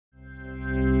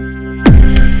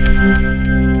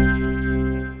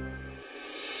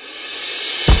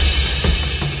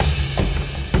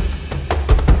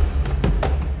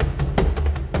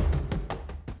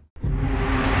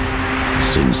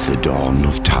the dawn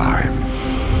of time,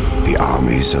 the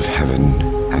armies of heaven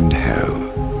and hell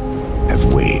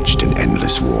have waged an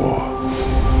endless war.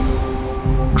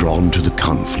 Drawn to the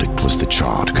conflict was the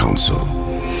Charred Council,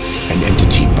 an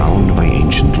entity bound by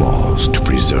ancient laws to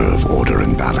preserve order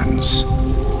and balance.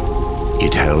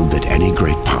 It held that any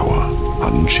great power,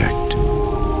 unchecked,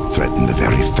 threatened the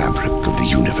very fabric of the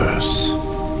universe.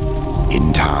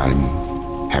 In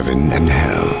time, heaven and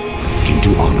hell came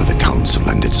to honor the Council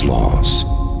and its laws,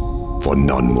 for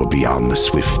none were beyond the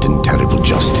swift and terrible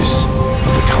justice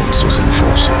of the Council's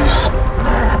enforcers,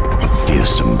 a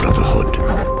fearsome brotherhood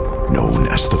known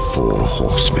as the Four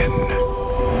Horsemen.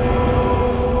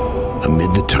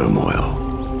 Amid the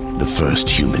turmoil, the first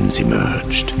humans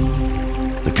emerged.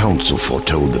 The Council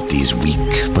foretold that these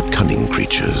weak but cunning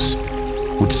creatures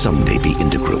would someday be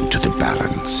integral to the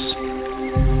balance.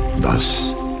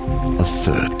 Thus, a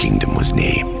third kingdom was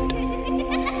named,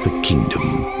 the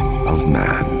Kingdom of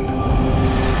Man.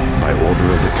 By order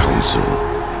of the Council,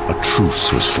 a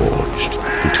truce was forged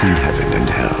between heaven and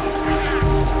hell.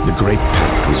 The Great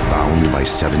Pact was bound by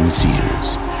 7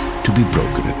 seals to be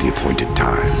broken at the appointed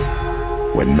time,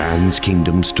 when man's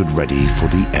kingdom stood ready for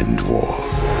the end war,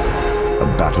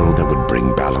 a battle that would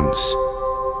bring balance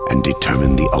and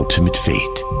determine the ultimate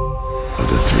fate of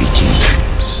the 3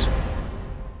 kingdoms.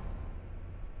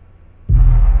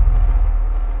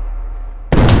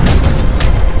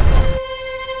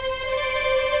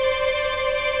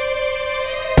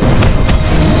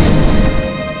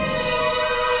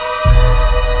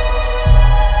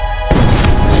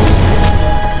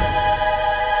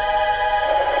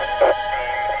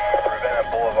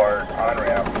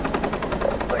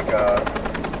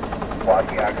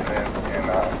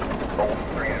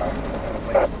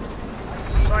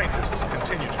 Scientists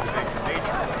continue to debate the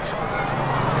nature of this.